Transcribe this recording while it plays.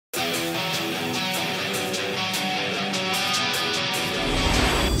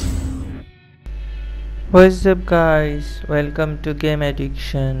What's up guys, welcome to Game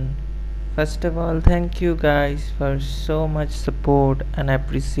Addiction. First of all, thank you guys for so much support and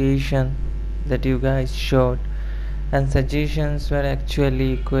appreciation that you guys showed, and suggestions were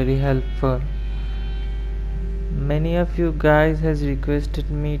actually very helpful. Many of you guys has requested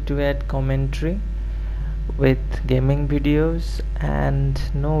me to add commentary with gaming videos, and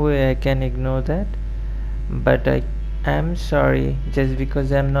no way I can ignore that. But I'm sorry, just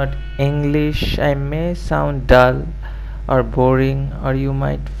because I'm not English, I may sound dull or boring, or you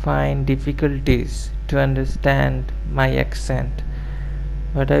might find difficulties to understand my accent.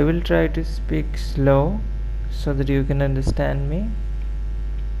 But I will try to speak slow so that you can understand me.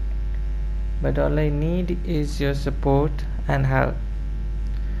 But all I need is your support and help.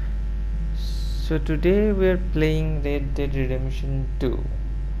 So today we're playing Red Dead Redemption 2,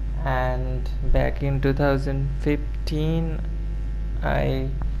 and back in 2015 I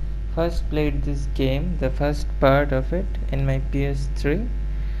first played this game, the first part of it, in my PS3.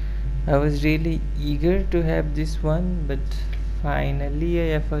 I was really eager to have this one, but finally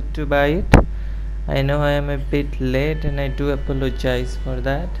I afforded to buy it. I know I am a bit late and I do apologize for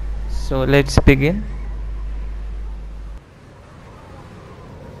that. So let's begin.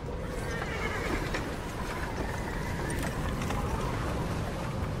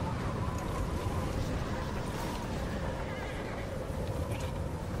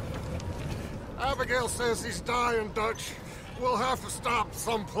 Abigail says he's dying, Dutch. We'll have to stop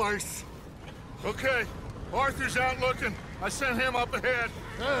someplace. Okay, Arthur's out looking. I sent him up ahead.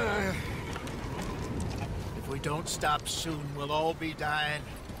 If we don't stop soon, we'll all be dying.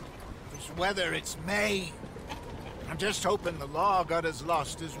 This weather, it's May. I'm just hoping the law got as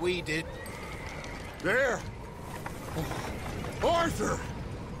lost as we did. There! Arthur!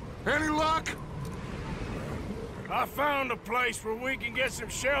 Any luck? I found a place where we can get some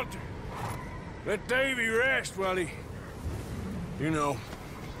shelter. Let Davy rest while he... You know.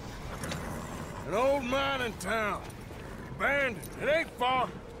 An old mining town. Abandoned. It ain't far.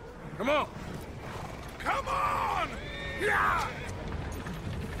 Come on. Come on! Yeah!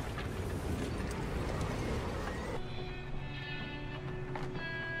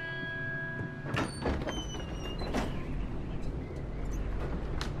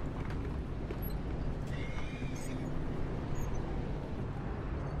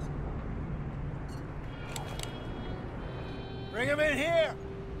 Bring him in here!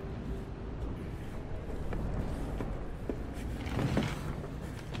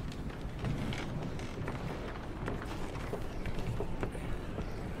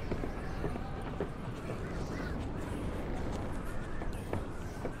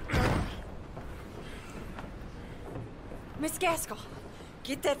 Miss Gaskell,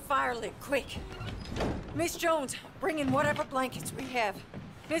 get that fire lit, quick. Miss Jones, bring in whatever blankets we have.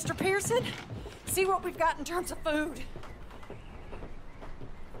 Mr. Pearson, see what we've got in terms of food.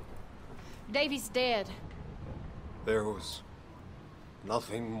 Davy's dead. There was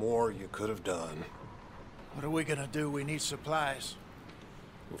nothing more you could have done. What are we gonna do? We need supplies.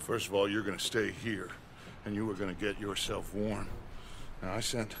 Well, first of all, you're gonna stay here, and you were gonna get yourself warm. Now, I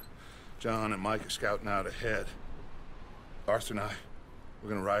sent John and Micah scouting out ahead. Arthur and I, we're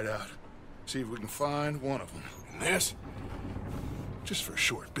gonna ride out, see if we can find one of them. And this, just for a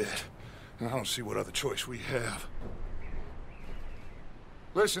short bit. And I don't see what other choice we have.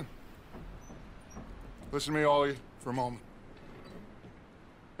 Listen. Listen to me, all of you, for a moment.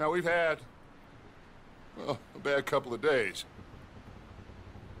 Now, we've had, well, a bad couple of days.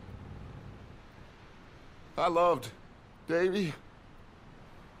 I loved Davy,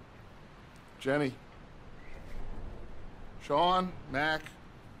 Jenny, Sean, Mac.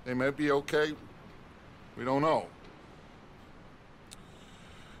 They may be okay. We don't know.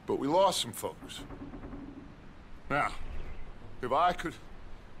 But we lost some folks. Now, if I could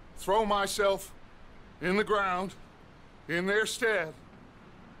throw myself in the ground, in their stead,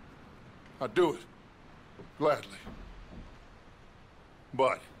 I'd do it, gladly.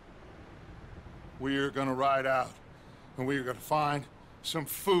 But we are gonna ride out, and we are gonna find some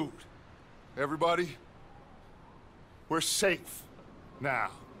food. Everybody, we're safe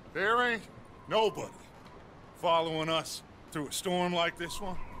now. There ain't nobody following us through a storm like this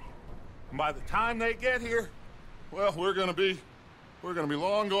one. And by the time they get here, well, we're gonna be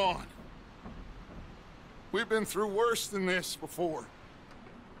long gone. We've been through worse than this before.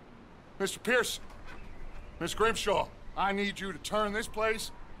 Mr. Pearson, Miss Grimshaw, I need you to turn this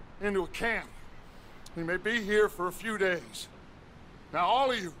place into a camp. We may be here for a few days. Now,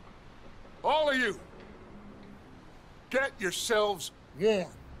 all of you, get yourselves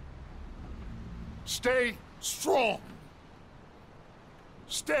warm. Stay strong.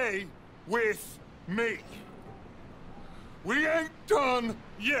 Stay with me. We ain't done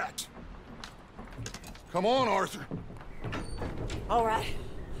yet. Come on, Arthur. All right.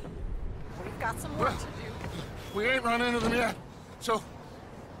 We've got some work to do. We ain't run into them yet, so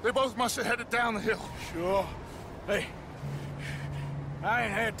they both must have headed down the hill. Sure. Hey, I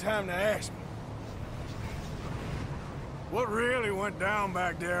ain't had time to ask. What really went down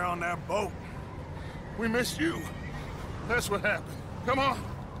back there on that boat? We missed you. That's what happened. Come on.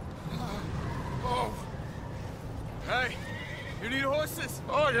 Oh. Hey, you need horses?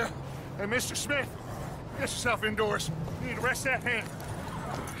 Oh, yeah. Hey, Mr. Smith, get yourself indoors. You need to rest that hand.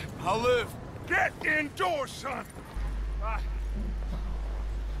 I'll live. Get indoors, son.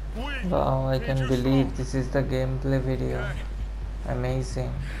 Wow, I can believe this is the gameplay video.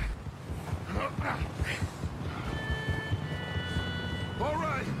 Amazing. All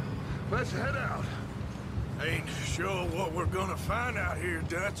right, let's head out. Ain't sure what we're gonna find out here,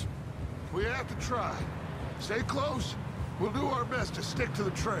 Dutch. We have to try. Stay close. We'll do our best to stick to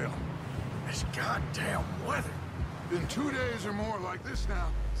the trail. This goddamn weather. Been 2 days or more like this now.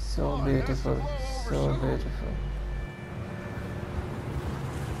 So Oh, it has to beautiful. blow over So soon. beautiful.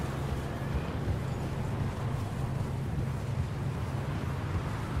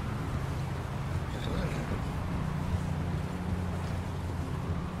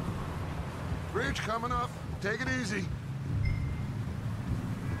 Bridge coming up. Take it easy.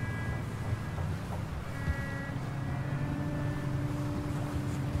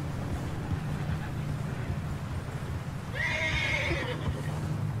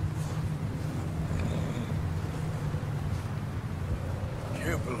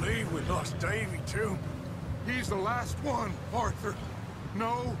 Can't believe we lost Davy, too. He's the last one, Arthur.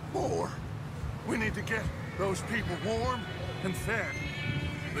 No more. We need to get those people warm and fed.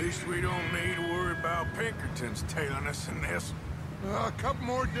 At least we don't need to worry about Pinkertons tailing us in this. A couple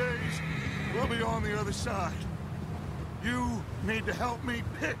more days, we'll be on the other side. You need to help me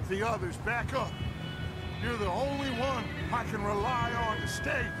pick the others back up. You're the only one I can rely on to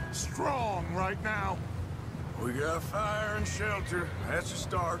stay strong right now. We got fire and shelter. That's a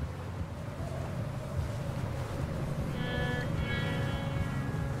start.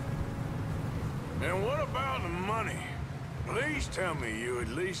 And what about the money? Please tell me you at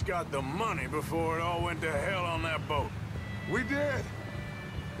least got the money before it all went to hell on that boat. We did.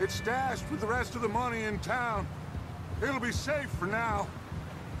 It's stashed with the rest of the money in town. It'll be safe for now.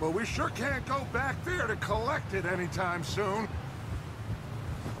 But we sure can't go back there to collect it anytime soon.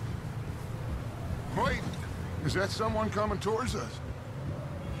 Wait, is that someone coming towards us?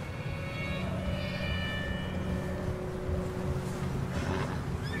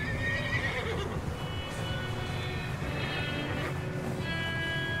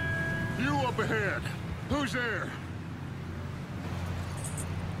 You up ahead. Who's there?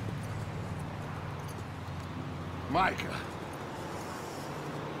 Micah.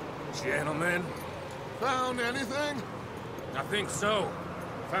 Gentlemen, Found anything? I think so.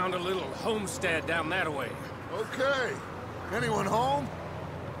 Found a little homestead down that way. Okay. Anyone home?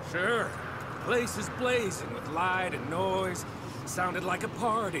 Sure. Place is blazing with light and noise. Sounded like a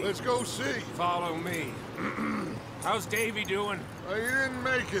party. Let's go see. Follow me. How's Davy doing? He didn't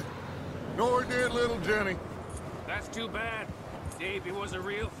make it. Nor did little Jenny. That's too bad. Davy was a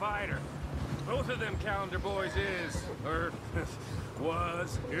real fighter. Both of them Calendar boys is, or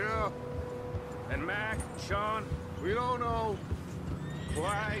was. Yeah, And Mac, Sean, we don't know.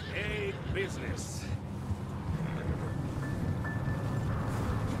 quite a business.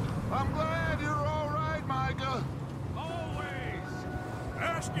 I'm glad you're all right, Micah. Always!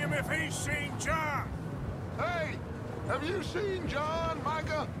 Ask him if he's seen John. Hey, have you seen John,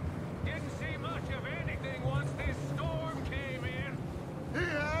 Micah? Didn't see much of anything once this storm came in. He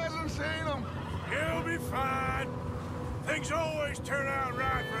hasn't seen him. He'll be fine. Things always turn out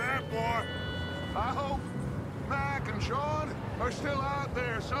right for that boy. I hope Mac and Sean are still out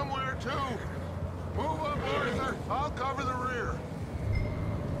there somewhere, too. Move up, Arthur. I'll cover the rear.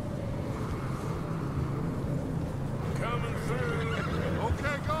 Coming through.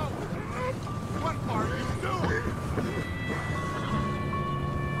 Okay, go. What are you doing?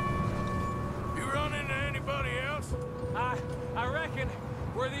 You run into anybody else? I reckon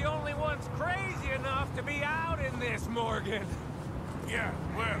we're the only ones crazy enough to be out in this, Morgan. Yeah,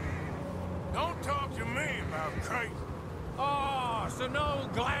 well, don't talk to me about crazy. Oh, so no,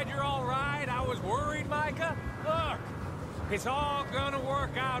 glad you're all right. I was worried, Micah. Look, it's all gonna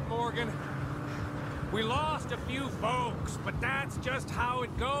work out, Morgan. We lost a few folks, but that's just how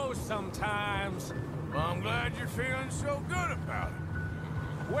it goes sometimes. Well, I'm glad you're feeling so good about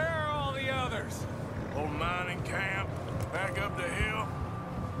it. Where are all the others? Old mining camp, back up the hill.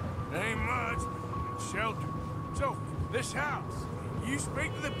 Ain't much. shelter. So, this house, you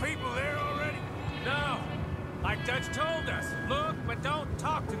speak to the people there already? No, like Dutch told us. Look, but don't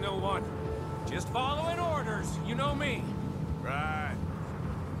talk to no one. Just following orders, you know me. Right.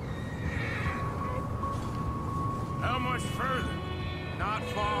 How much further? Not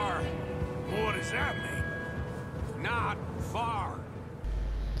far. What does that mean? Not far.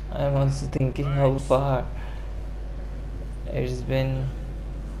 I'm also thinking how far. It's been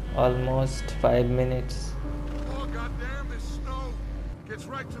almost 5 minutes. Oh, goddamn, this snow gets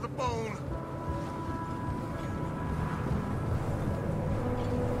right to the bone.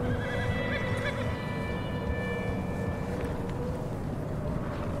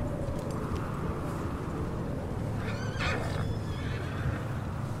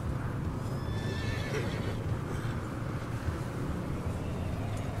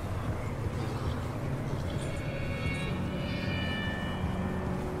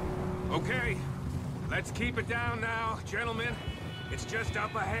 Okay, let's keep it down now, gentlemen. It's just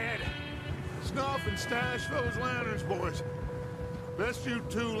up ahead. Snuff and stash those lanterns, boys. Best you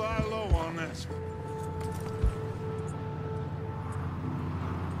two lie low on this.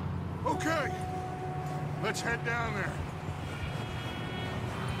 Okay, let's head down there.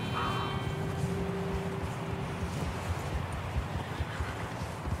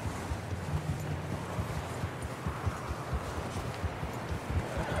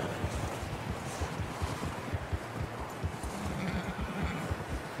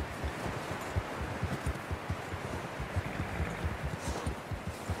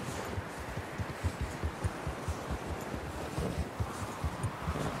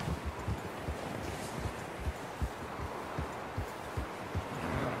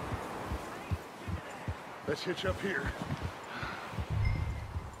 Let's hitch up here.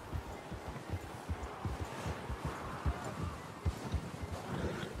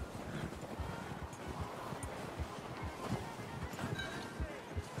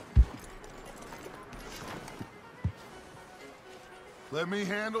 Let me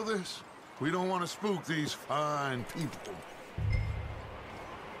handle this. We don't want to spook these fine people.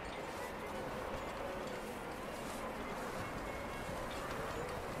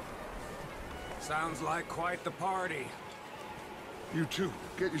 Sounds like quite the party. You two,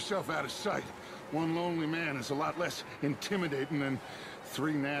 get yourself out of sight. One lonely man is a lot less intimidating than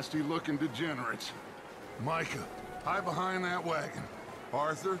 3 nasty-looking degenerates. Micah, hide behind that wagon.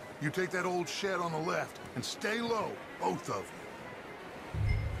 Arthur, you take that old shed on the left, and stay low, both of you.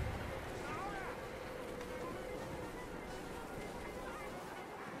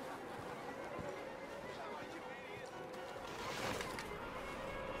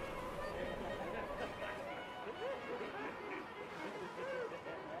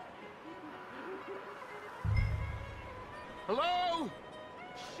 Hello?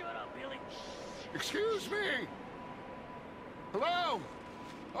 Shut up, Billy. Excuse me? Hello?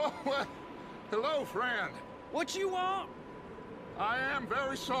 Oh, hello, friend. What you want? I am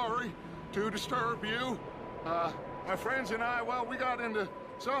very sorry to disturb you. My friends and I, well, we got into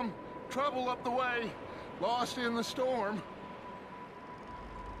some trouble up the way, lost in the storm.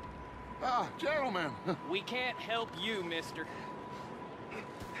 Gentlemen. We can't help you, mister.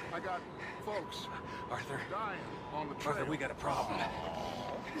 I got folks Arthur. dying on the trail. Arthur, we got a problem.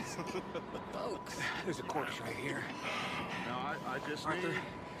 Folks. There's a corpse right here. Now, I just Arthur, need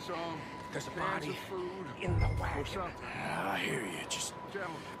some there's a cans body of food in the or wagon. something. I hear you. Just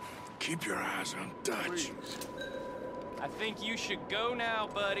Gentlemen, keep your eyes on Dutch. please. I think you should go now,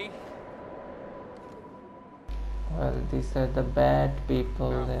 buddy. Well, these are the bad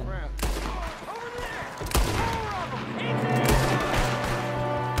people Now, then. friend.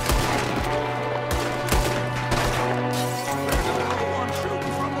 There's another one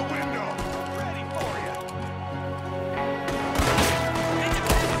shooting from the window. Ready for you.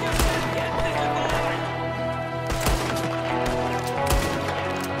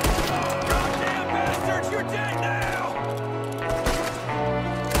 Goddamn bastards, you're dead now!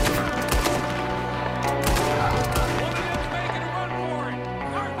 One of them's making a run for it.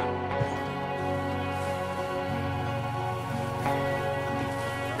 Arthur!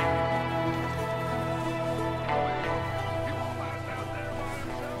 He won't let us out there by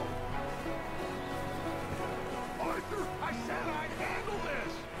himself. Arthur, I said I'd handle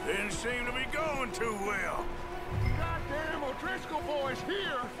this. Didn't seem to be going too well. Goddamn O'Driscoll boys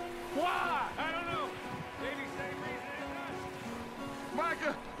here. Why? I don't know. Maybe same reason as us.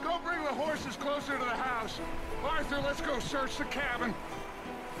 Micah, go bring the horses closer to the house. Arthur, let's go search the cabin.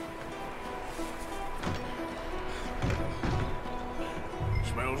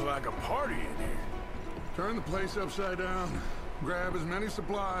 Smells like a party in here. Turn the place upside down. Grab as many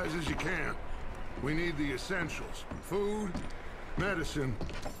supplies as you can. We need the essentials. Food, medicine,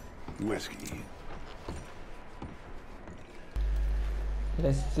 whiskey.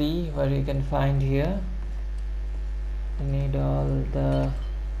 Let's see what we can find here. We need all the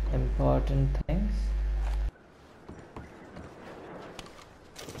important things.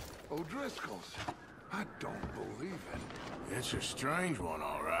 O'Driscoll's. I don't believe it. It's a strange one,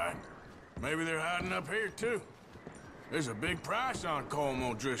 all right. Maybe they're hiding up here, too. There's a big price on Colm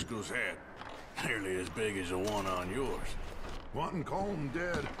O'Driscoll's head. Nearly as big as the one on yours. Wanting Colm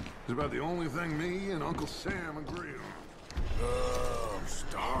dead is about the only thing me and Uncle Sam agree on. Oh, I'm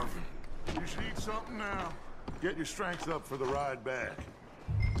starving. You should eat something now. Get your strength up for the ride back.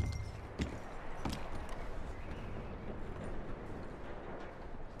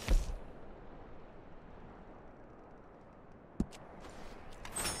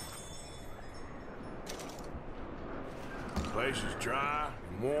 The place is dry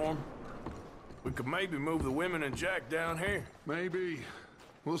and warm. We could maybe move the women and Jack down here. Maybe.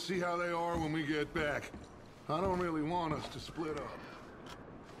 We'll see how they are when we get back. I don't really want us to split up.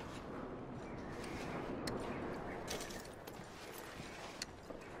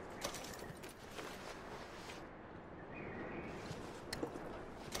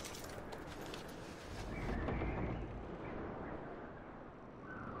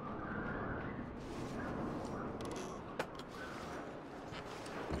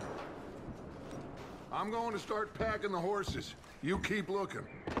 I'm going to start packing the horses. You keep looking.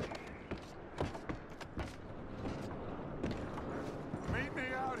 Meet me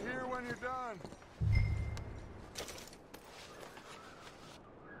out here when you're done.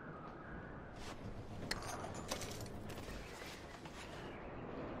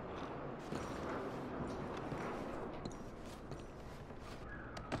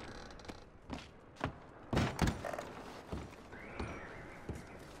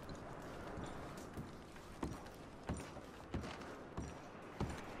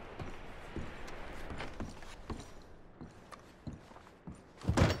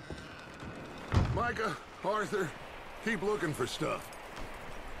 Micah, Arthur, keep looking for stuff.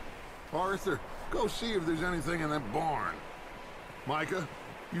 Arthur, go see if there's anything in that barn. Micah,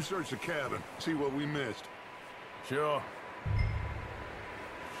 you search the cabin, see what we missed. Sure.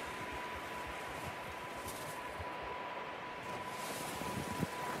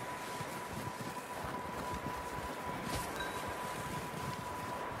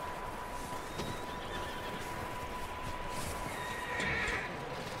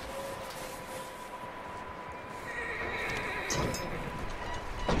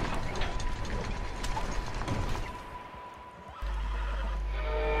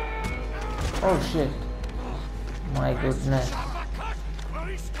 Oh shit. My goodness.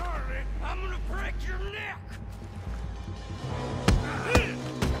 I'm gonna break your neck.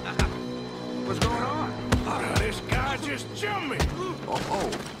 What's going on? This guy just jumped me.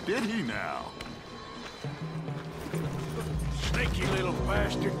 Oh, did he now? Sneaky little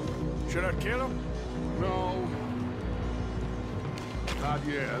bastard. Should I kill him? No. Not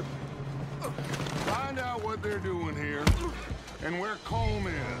yet. Find out what they're doing here, and where Colm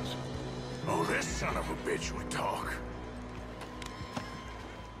is. Oh, this son of a bitch will talk.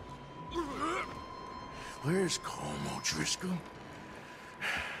 Where's Colm O'Driscoll?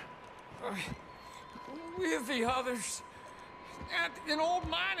 With the others. At an old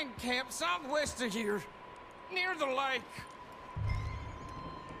mining camp southwest of here. Near the lake.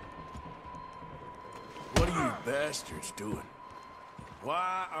 What are you bastards doing?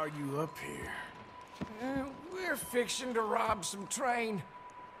 Why are you up here? We're fixing to rob some train.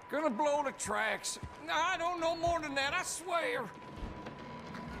 Gonna blow the tracks. I don't know more than that, I swear.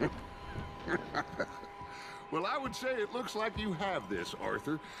 Well, I would say it looks like you have this,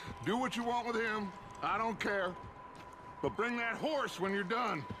 Arthur. Do what you want with him. I don't care. But bring that horse when you're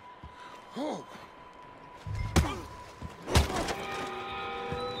done. Oh.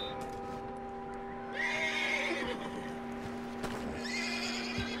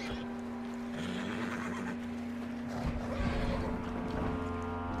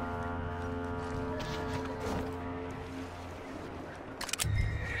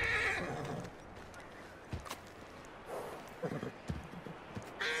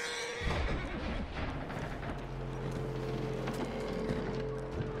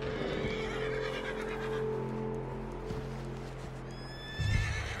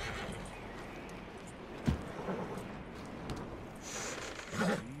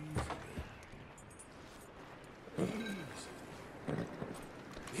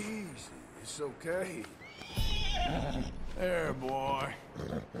 It's okay. There, boy.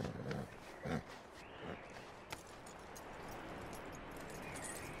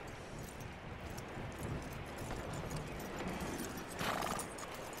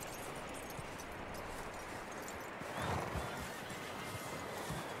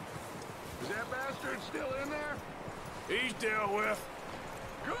 That bastard's still in there? He's dealt with.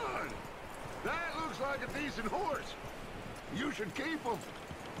 Good. That looks like a decent horse. You should keep him.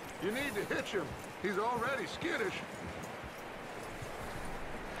 You need to hitch him. He's already skittish.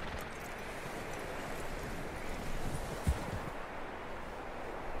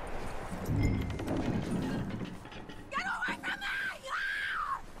 Get away from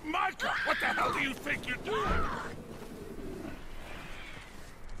me! Micah, what the hell do you think you're doing?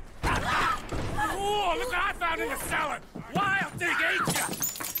 Oh, look what I found in the cellar! Wild thing, ain't ya?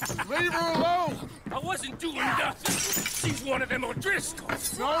 Leave her alone! I wasn't doing nothing. She's one of them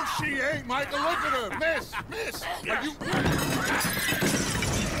O'Driscolls. No, she ain't, Micah. Look at her. Miss, are you...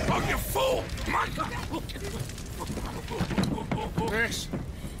 Oh, you fool! Micah! Miss,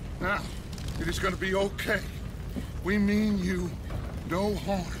 now, it is gonna be okay. We mean you no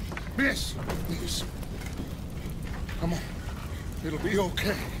harm. Miss, come on. It'll be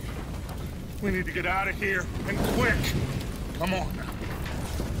okay. We need to get out of here, and quick. Come on now.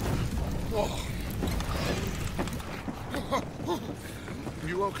 Oh.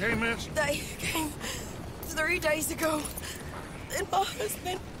 You okay, miss? They came 3 days ago. And my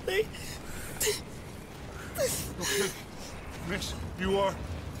husband, they... Okay. Miss, you are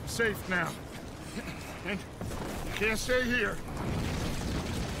safe now. And you can't stay here.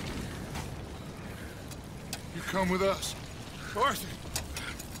 You come with us. Arthur.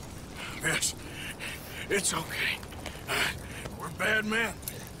 Miss, it's okay. We're bad men.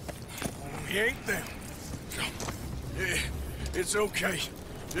 We ain't them. So, it's okay.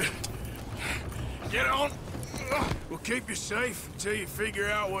 Get on. We'll keep you safe until you figure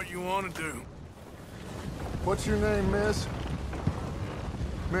out what you want to do. What's your name, miss?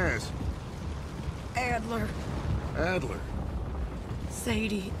 Miss? Adler. Adler.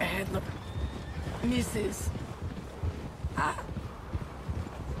 Sadie Adler. Mrs.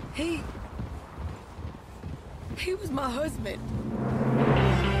 He was my husband.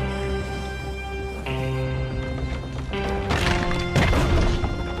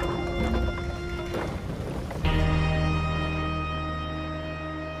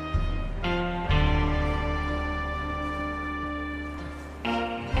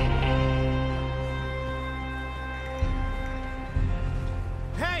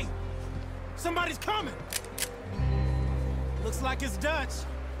 Hey! Somebody's coming! Looks like it's Dutch.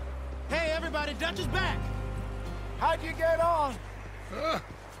 Hey, everybody, Dutch is back! How'd you get on?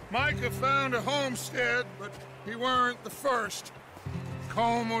 Micah found a homestead, but he weren't the first.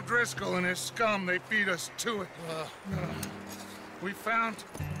 Colm O'Driscoll and his scum, they beat us to it. We found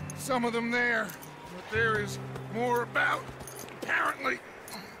some of them there, but there is more about, apparently.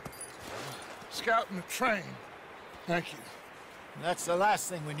 Scouting the train. Thank you. That's the last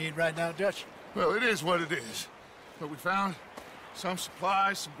thing we need right now, Dutch. Well, it is what it is. But we found some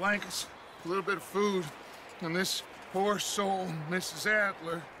supplies, some blankets, a little bit of food, and this poor soul, Mrs.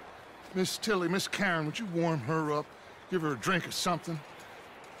 Adler, Miss Tilly, Miss Karen, would you warm her up? Give her a drink or something?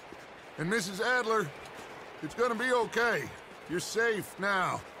 And Mrs. Adler, it's gonna be okay. You're safe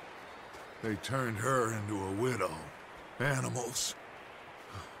now. They turned her into a widow. Animals.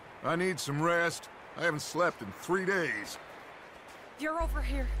 I need some rest. I haven't slept in 3 days. You're over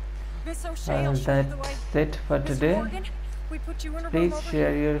here. Miss O'Shea Well, will show you the way. that's it for Miss today. Morgan, we put you in a room Please over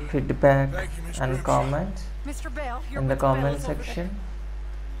share here. your feedback Thank you, Miss and Grimshaw. comments Mr. Bell, you're in the with comment fellas over there. section.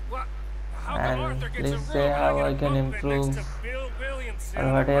 What? How come And Arthur gets a please room say and how get a I can bunk bed next improve to Bill Williamson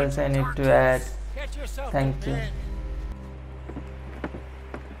or what else I need to add. Get yourself Thank a you. bed.